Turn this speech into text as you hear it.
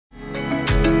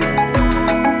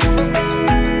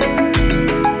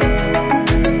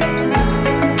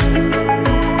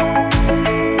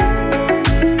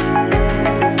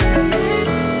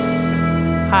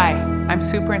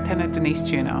Superintendent Denise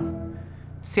Juneau.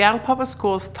 Seattle Public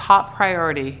Schools' top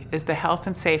priority is the health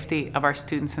and safety of our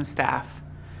students and staff.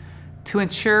 To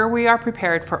ensure we are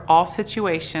prepared for all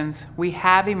situations, we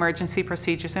have emergency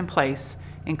procedures in place,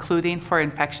 including for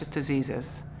infectious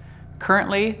diseases.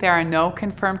 Currently, there are no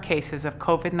confirmed cases of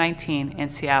COVID-19 in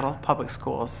Seattle Public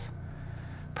Schools.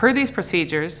 Per these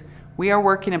procedures, we are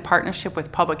working in partnership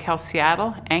with Public Health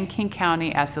Seattle and King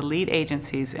County as the lead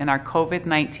agencies in our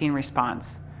COVID-19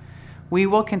 response. We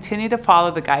will continue to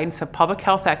follow the guidance of public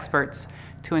health experts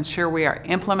to ensure we are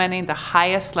implementing the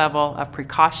highest level of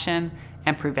precaution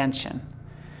and prevention.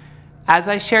 As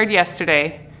I shared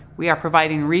yesterday, we are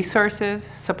providing resources,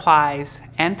 supplies,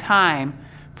 and time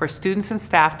for students and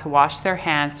staff to wash their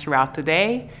hands throughout the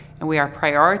day, and we are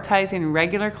prioritizing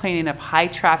regular cleaning of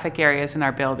high-traffic areas in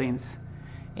our buildings.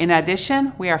 In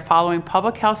addition, we are following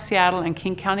Public Health Seattle and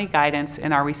King County guidance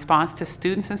in our response to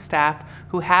students and staff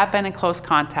who have been in close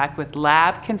contact with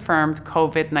lab-confirmed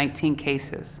COVID-19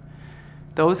 cases.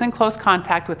 Those in close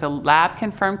contact with a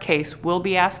lab-confirmed case will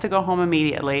be asked to go home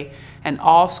immediately, and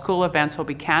all school events will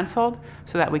be canceled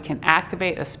so that we can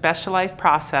activate a specialized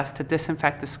process to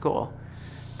disinfect the school.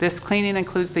 This cleaning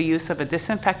includes the use of a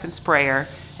disinfectant sprayer,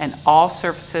 and all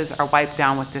surfaces are wiped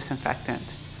down with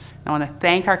disinfectant. I want to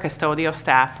thank our custodial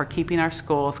staff for keeping our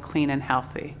schools clean and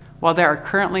healthy. While there are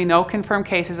currently no confirmed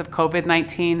cases of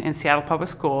COVID-19 in Seattle Public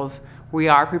Schools, we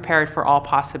are prepared for all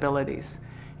possibilities.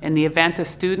 In the event a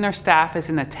student or staff is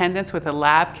in attendance with a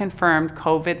lab-confirmed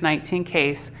COVID-19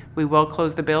 case, we will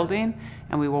close the building,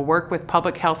 and we will work with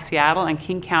Public Health Seattle and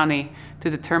King County to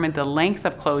determine the length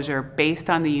of closure based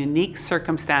on the unique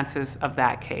circumstances of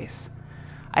that case.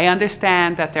 I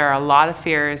understand that there are a lot of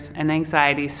fears and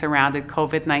anxieties surrounding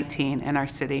COVID-19 in our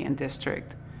city and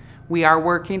district. We are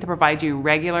working to provide you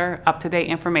regular, up-to-date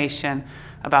information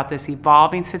about this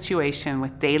evolving situation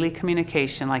with daily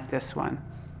communication like this one.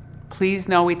 Please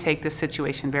know we take this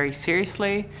situation very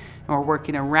seriously, and we're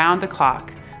working around the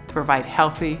clock to provide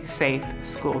healthy, safe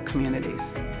school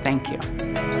communities. Thank you.